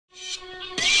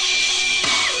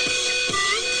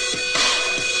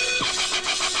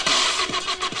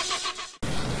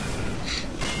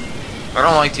I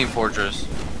don't like Team Fortress.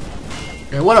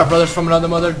 Okay, what up, brothers from another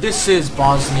mother? This is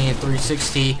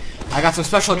Bosnian360. I got some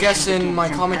special guests in my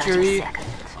commentary.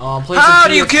 How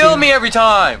do you kill me every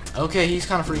time? Okay, he's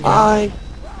kind of freaking out.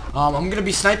 I'm gonna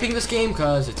be sniping this game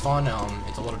because it's fun.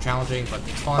 It's a little challenging, but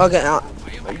it's fun. Okay, are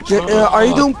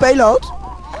you doing payload?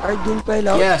 Are you doing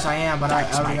payload? Yes, I am, but I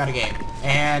already got a game.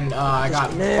 And I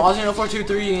got Bosnian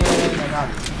 0423 and I got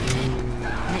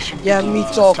yeah, me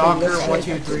talking. Stalker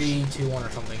 12321 or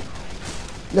something.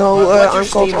 No, I'm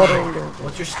called Otto.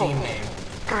 What's your Steam name?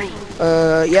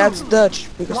 Yeah, it's Dutch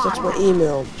because that's my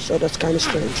email, so that's kind of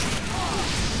strange.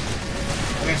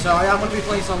 Okay, so I'm gonna be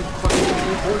playing some fucking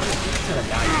Team Fortress.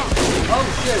 Oh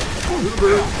shit!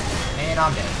 Uber, and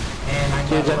I'm dead. And I'm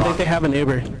dude, I think they have an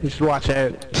Uber. You should watch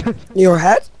out. Your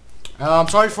head? I'm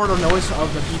sorry for the noise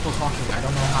of the people talking. I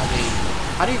don't know how they.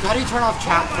 How do you turn off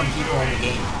chat from people in the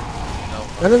game?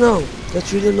 I don't know.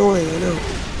 That's really annoying. I know.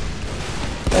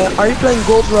 Are you playing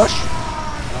Gold Rush? No.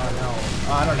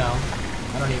 I don't know.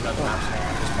 I don't even know the maps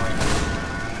at this point.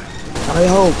 I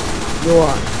hope you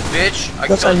are. Bitch,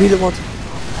 because I really want to. I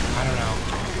don't know.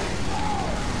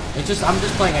 It's just I'm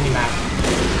just playing any map.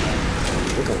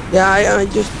 Okay. Yeah, I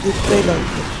just played on.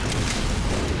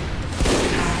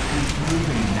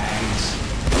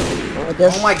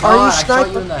 Oh my god! I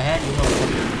shot you in the head. You know.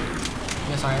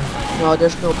 Yes, I am. No,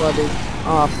 there's nobody.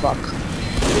 Oh fuck.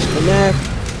 Disconnect.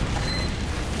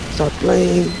 Start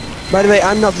playing. By the way,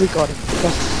 I'm not recording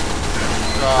because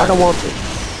I don't want to.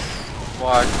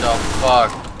 What the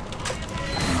fuck?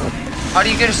 How do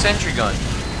you get a sentry gun?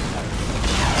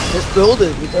 Let's build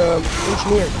it with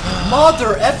engineer.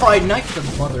 Mother F! I knifed the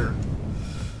mother.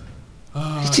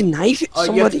 Did you knife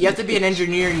somebody? You have to be an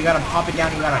engineer. You gotta pop it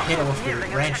down. You gotta hit it with your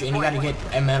wrench, and you gotta get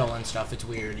a metal and stuff. It's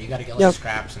weird. You gotta get like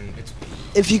scraps and it's.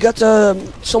 If you got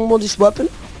somebody's weapon,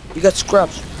 you got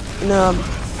scraps. And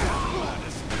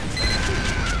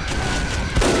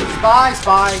Spy.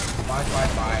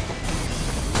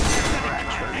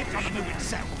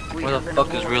 Where the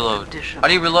fuck is reload? How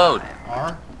do you reload?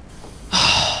 R.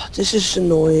 This is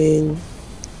annoying.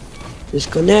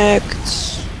 Disconnect.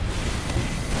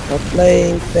 Start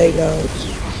playing. Payload.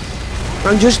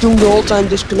 I'm just doing the whole time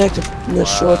disconnected in a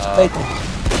short payload.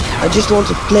 I just want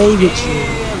to play with you.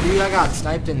 Yeah, dude, I got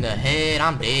sniped in the head.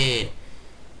 I'm dead.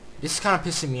 This is kind of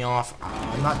pissing me off.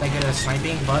 I'm not that good at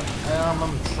sniping, but I'm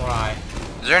gonna try.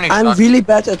 Is there any I'm really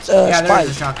bad at yeah, spy.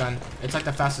 there's a shotgun. It's like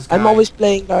the fastest guy. I'm always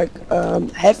playing like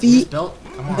heavy,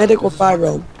 medic or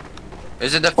pyro.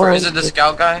 Is it the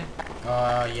scout guy?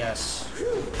 Yes. I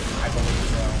believe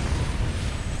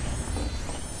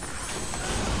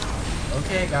so.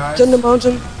 Okay, guys. Turn the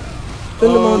mountain.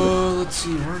 Turn the mountain. Let's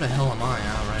see. Where the hell am I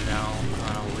at right now? I'm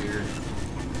kind of weird.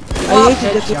 I hate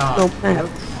that there's no map.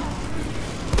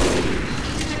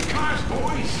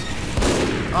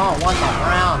 Oh, what the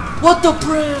brown? What the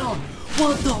brown?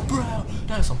 What the brown?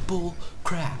 That's some bull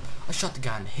crap. I shot the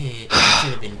guy in the head.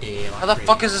 Should have been dead. How the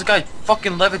fuck is this guy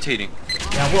fucking levitating?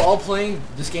 Yeah, we're all playing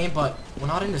this game, but we're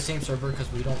not in the same server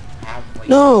because we don't have like.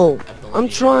 No, I'm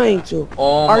trying to.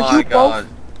 Oh my god.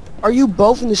 Are you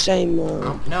both in the same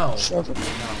no. server? No.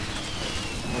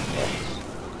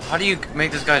 How do you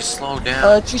make this guy slow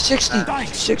down? 360.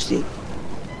 360.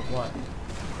 What?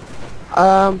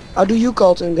 How do you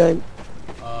call it in game?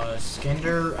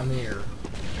 Skinder Amir. I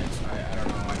don't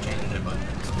know. I changed it, but.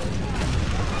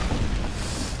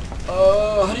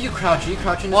 How do you crouch? Do you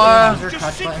crouch in this game? Is there a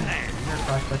crouch button? Is there a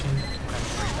crouch button? I'm kind of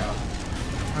freaked out.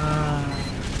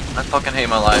 I fucking hate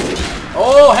my life.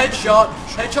 Oh, headshot!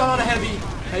 Headshot on a heavy!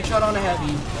 Headshot on a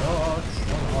heavy! Oh,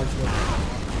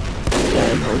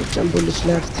 Damn, only 10 bullets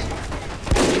left.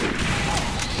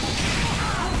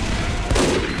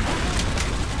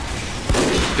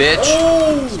 Bitch!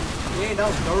 Oh! Yeah, that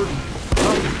was dirty.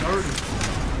 That was dirty.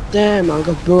 Damn, I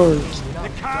got burned. Dude,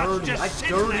 that was dirty. That's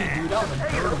dirty, dude. That was a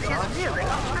dirty shot.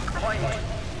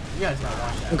 You guys gotta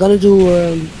watch that. I'm gonna do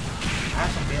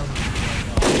Have some bails.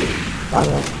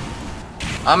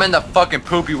 I'm in the fucking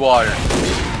poopy water.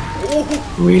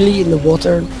 Oh! Really in the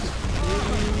water?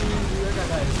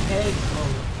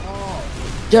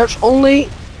 There's only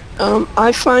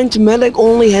I find medic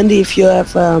only handy if you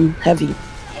have heavy. Yeah,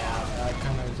 that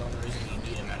kind of is the only reason you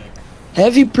need a medic.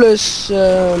 Heavy plus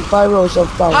pyros of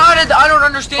power. I don't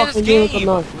understand this game.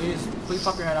 Please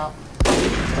pop your head out.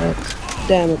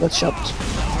 Damn, I got shot.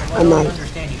 I don't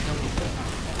understand. You killed me.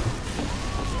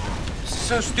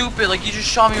 So stupid. Like you just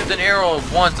shot me with an arrow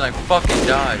once and I fucking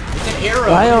died. It's an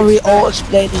arrow. Why are we all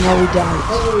explaining how we died?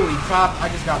 Holy crap! I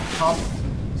just got top.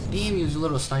 Damn, you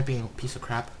little sniping piece of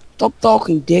crap. Stop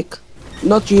talking, dick.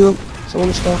 Not you.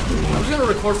 Someone's talking. I was gonna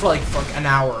record for like an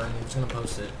hour and I was gonna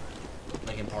post it,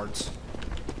 like in parts.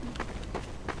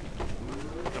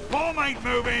 Bomb ain't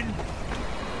moving.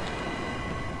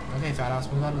 Okay, fat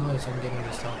ass, move out of the way so I can get into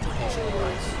this teleportation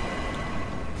device.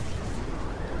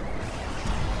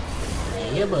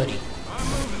 Yeah, buddy.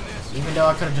 Even though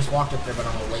I could have just walked up there, but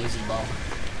I'm a lazy bum.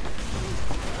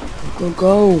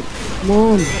 Go. Come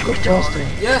on, go faster.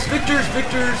 Yes, victors.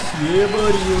 Yeah,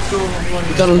 buddy, let's go. I'm going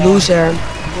You in gotta this lose, spawn. Aaron.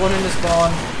 I'm going in this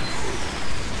spawn.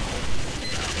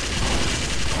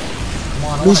 Come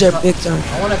on, Lose there big time.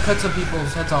 I want to cut some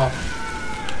people's heads off.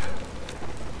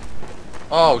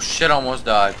 Oh shit, I almost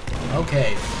died.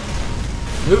 Okay.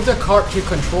 Move the cart to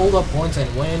control the points and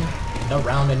win the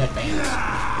round in advance.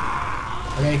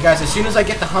 Okay, guys, as soon as I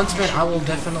get the huntsman, I will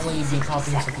definitely be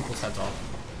popping some people's heads off.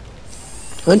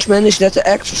 Hunchman, is that the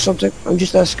X or something? I'm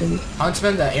just asking.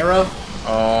 Huntsman, the arrow?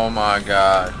 Oh my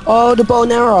god. Oh, the bow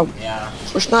and arrow. Yeah.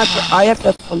 For sniper, I have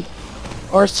that one.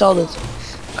 Or sell it.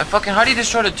 I fucking, how do you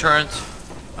destroy the turrets?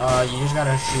 You just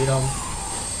gotta shoot them.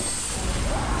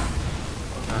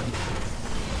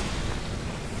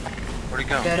 Where'd he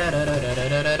go?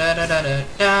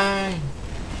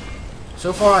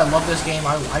 So far, I love this game.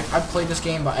 I played this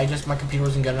game, but my computer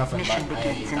wasn't good enough, and I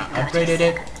upgraded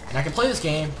it, and I can play this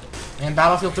game. And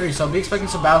Battlefield 3, so I'll be expecting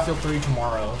some Battlefield 3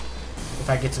 tomorrow, if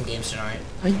I get some games tonight.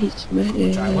 I need some medic.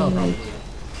 Which I will, probably.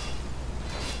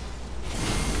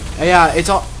 Yeah,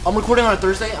 I'm recording on a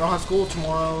Thursday. I don't have school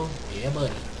tomorrow. Yeah,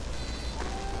 buddy.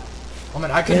 I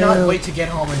mean, I could not wait to get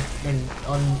home and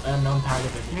unpack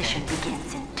everything. Mission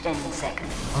begins in 10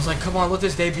 seconds. I was like, come on, let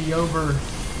this day be over. 5,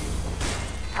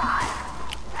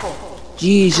 4.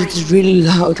 Jeez, it is really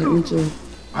loud.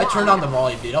 I turned on the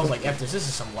volume, dude. I was like, F this is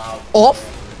some loud. Off?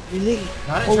 Really?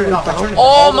 No, I didn't turn it off. I turned it Oh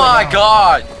all the way my down.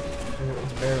 god!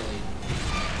 It's barely.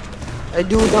 I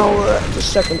do know the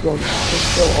second one. It's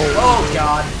still old. Oh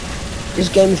god. This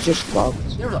game is just fucked.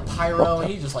 There was a pyro and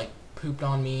he just like pooped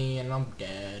on me and I'm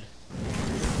dead.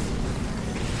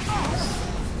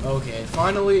 Okay,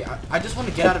 finally, I just want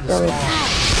to get out of the spawn.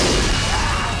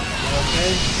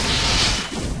 Okay.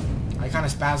 I kind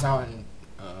of spazzed out and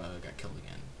got killed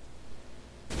again.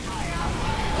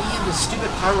 Yeah, this stupid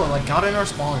pyro like got in our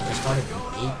spawn and just started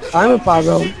eating. I'm a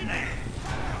pyro. Oh,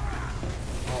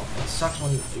 it sucks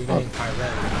when you're getting pyro.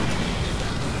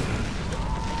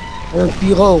 I'm a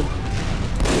pyro.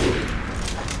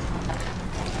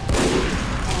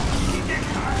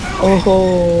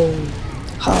 Oh,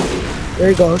 ha! There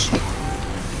he goes.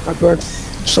 I burned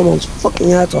someone's fucking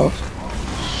head off.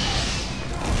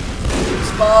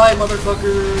 Spy,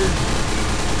 motherfucker!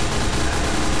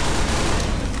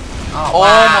 Oh, Oh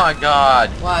wow. my god.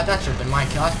 Wow, that should have been my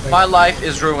kill. My life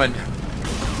is ruined.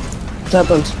 What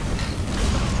happened?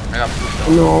 I got I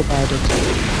know all about it.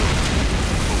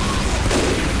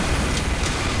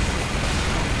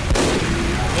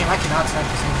 Damn, I cannot snipe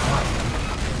the same time.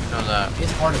 know that.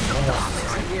 It's hard as hell.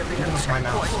 Even with my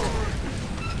mouse.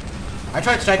 I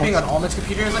tried sniping on Almond's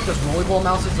computer. It's like those rollerball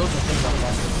mouses. Those are things I'm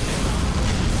lost.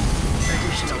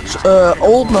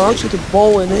 Old mouse with a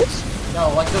ball in it. No,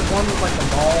 like the one with like the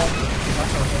ball.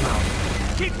 That's what came out.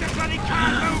 Keep the bloody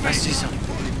car moving. I see something.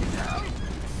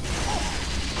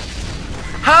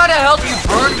 How the hell do you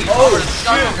burn me? Oh,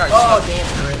 shit! Oh, damn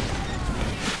turret.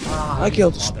 Ah, I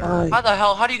killed mother. Spy. How the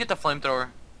hell? How do you get the flamethrower?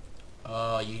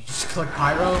 You just click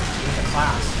pyro with the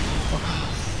class.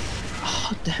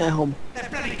 What the hell? That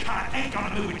bloody car ain't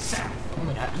gonna move itself. Oh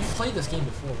my god, you've played this game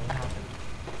before. What happened?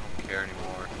 I don't care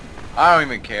anymore. I don't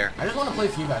even care. I just want to play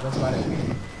with you guys. That's about it.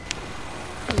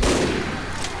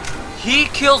 He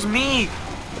kills me.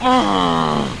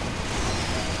 Man,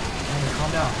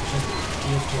 calm down. It's just I'm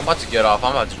PS2. about to get off.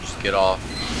 I'm about to just get off.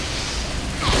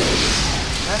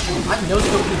 I'm no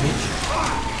scope you, bitch.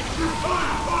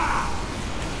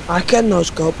 I can no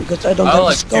scope because I don't have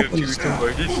a scope on this thing.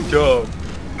 He's dumb.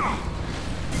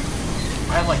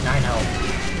 I have like 9 health.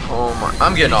 Oh my!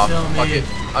 I'm getting off. Kill me. Fuck it.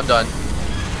 I'm done.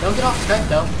 Don't get off Skype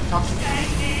though. Talk to me.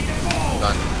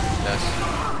 Done. Yes.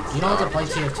 You don't have to play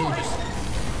TF2. Just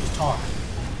talk.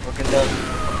 Looking down.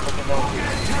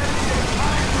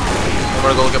 I'm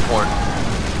gonna go look at porn.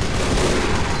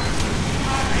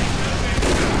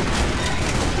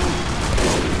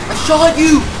 I shot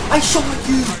you! I shot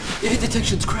you! Hit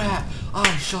detection's crap.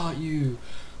 I shot you.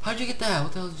 How'd you get that?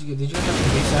 What the hell did you get? Did you get that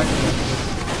from Deus Ex?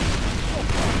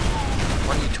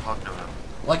 What are you talking about?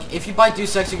 Like, if you buy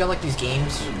Deus Ex, you got like these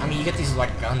games. I mean, you get these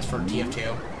like guns for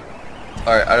TF2.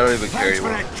 Alright, I don't even care Thanks for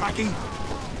anymore. that, Trucky.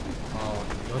 Oh,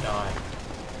 you'll die.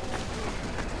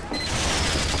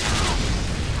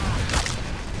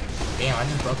 Damn, I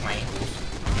just broke my ankles.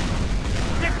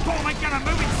 That bomb ain't gonna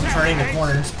move itself. Turning the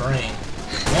corner and spraying.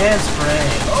 And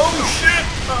spraying. Oh shit!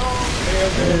 Oh,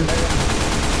 man.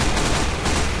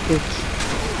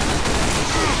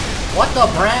 What the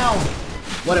brown?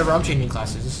 Whatever, I'm changing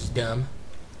classes. This is dumb.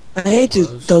 I hate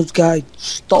those guys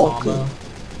stalking. Combo.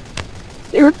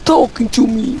 They're talking to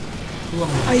me. Who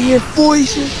am I hear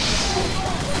voices.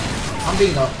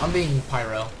 I'm being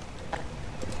pyro.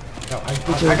 No, I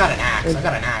got an axe. I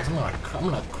got an axe. I'm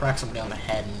gonna crack somebody on the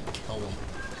head and kill them.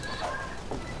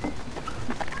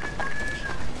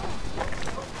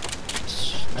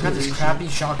 I got this crappy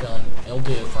shotgun. It'll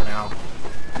do it for now.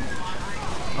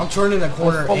 I'm turning the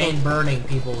corner and burning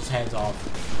people's heads off.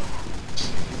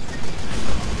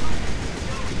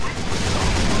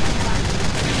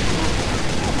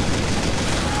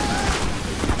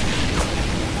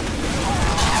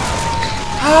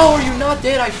 How are you not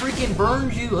dead? I freaking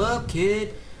burned you up,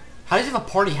 kid. How does he have a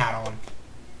party hat on? Is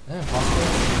that impossible?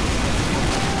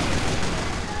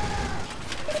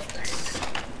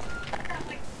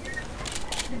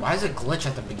 Why is it glitch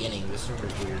at the beginning? This is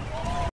weird.